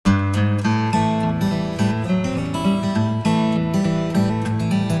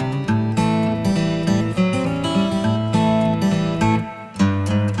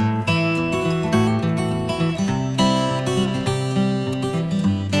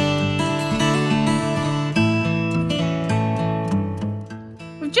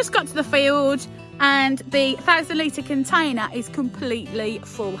just got to the field and the 1,000 litre container is completely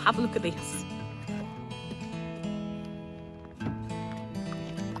full. Have a look at this.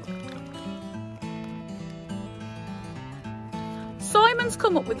 Simon's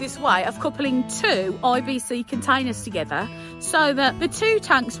come up with this way of coupling 2 IBC containers together so that the 2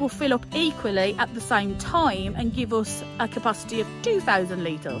 tanks will fill up equally at the same time and give us a capacity of 2,000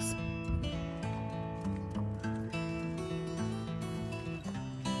 litres.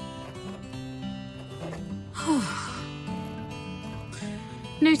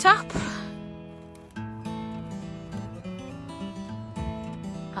 New tap.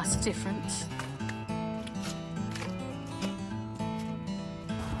 That's the difference.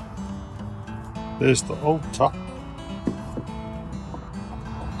 There's the old tap.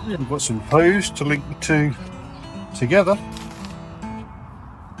 We've got some hose to link the 2 together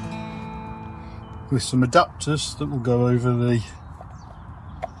with some adapters that will go over the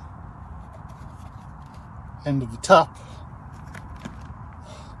end of the tap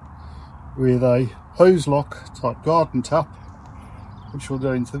with a hose lock type garden tap which will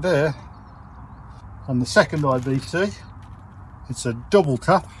go into there, and the second IBC, it's a double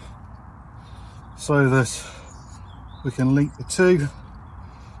tap so that we can link the 2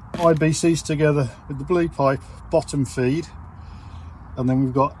 IBCs together with the blue pipe bottom feed, and then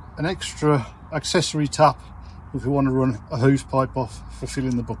we've got an extra accessory tap if we want to run a hose pipe off for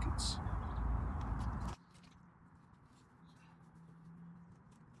filling the buckets.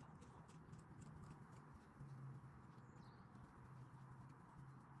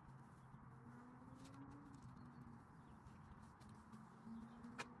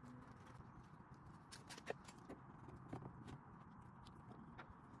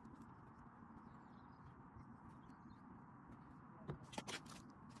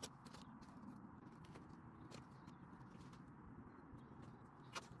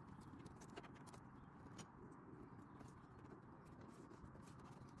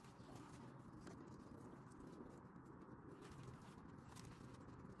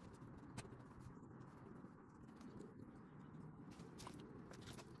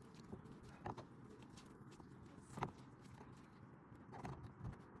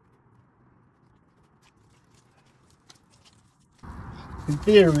 In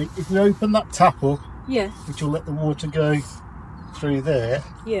theory, if we open that tap up, which will let the water go through there,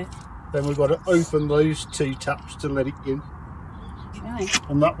 then we've got to open those 2 taps to let it in. Okay.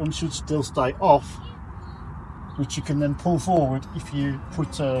 And that one should still stay off, which you can then pull forward if you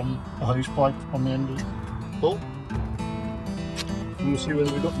put a hose pipe on the end of the pull. And we'll see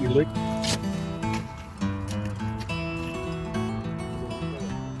whether we've got any leak.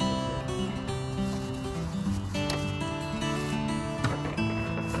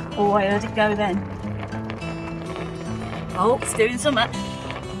 Oh, I heard it go then. Oh, it's doing something.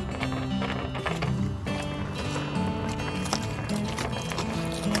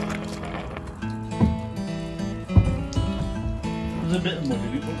 There's a bit of mud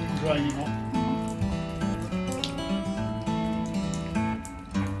in it, but we can drain it off.